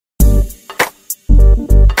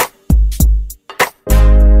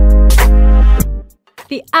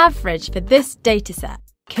The average for this dataset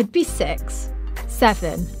could be 6,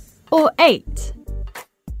 7, or 8.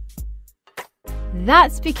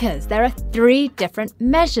 That's because there are 3 different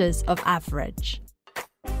measures of average.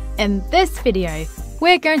 In this video,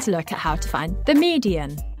 we're going to look at how to find the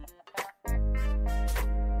median.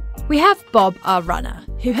 We have Bob, our runner,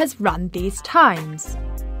 who has run these times.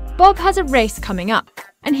 Bob has a race coming up,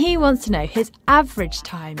 and he wants to know his average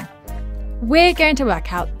time. We're going to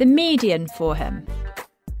work out the median for him.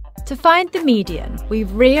 To find the median,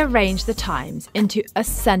 we've rearranged the times into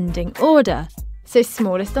ascending order, so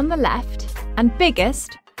smallest on the left and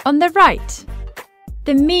biggest on the right.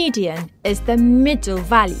 The median is the middle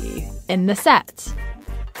value in the set,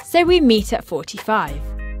 so we meet at 45.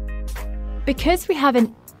 Because we have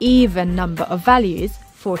an even number of values,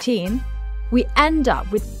 14, we end up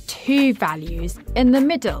with 2 values in the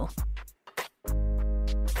middle.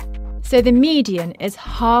 So the median is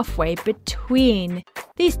halfway between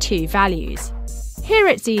these 2 values. Here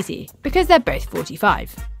it's easy because they're both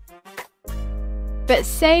 45. But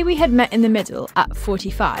say we had met in the middle at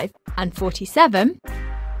 45 and 47,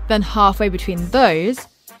 then halfway between those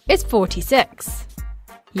is 46.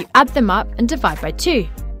 You add them up and divide by 2.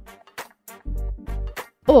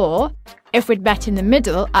 Or, if we'd met in the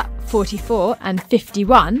middle at 44 and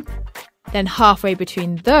 51, then halfway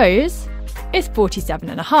between those is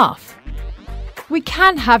 47.5. We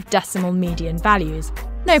can have decimal median values,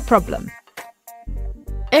 no problem.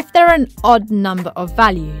 If there are an odd number of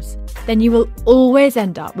values, then you will always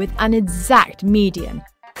end up with an exact median,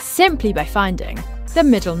 simply by finding the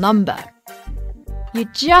middle number. You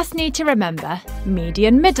just need to remember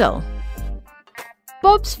median middle.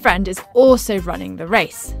 Bob's friend is also running the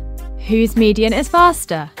race. Whose median is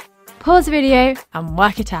faster? Pause the video and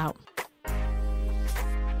work it out.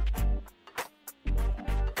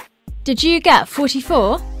 Did you get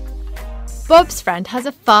 44? Bob's friend has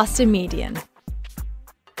a faster median.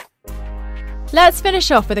 Let's finish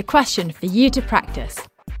off with a question for you to practice.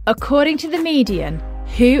 According to the median,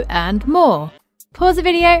 who earned more? Pause the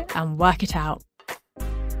video and work it out.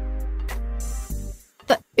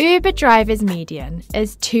 The Uber driver's median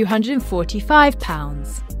is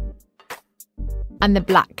 £245 and the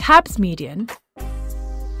black cab's median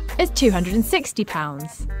is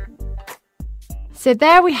 £260. So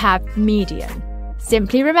there we have median.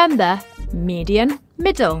 Simply remember, median,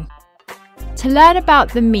 middle. To learn about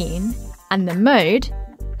the mean and the mode,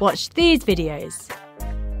 watch these videos.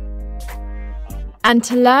 And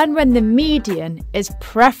to learn when the median is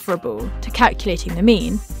preferable to calculating the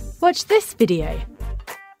mean, watch this video.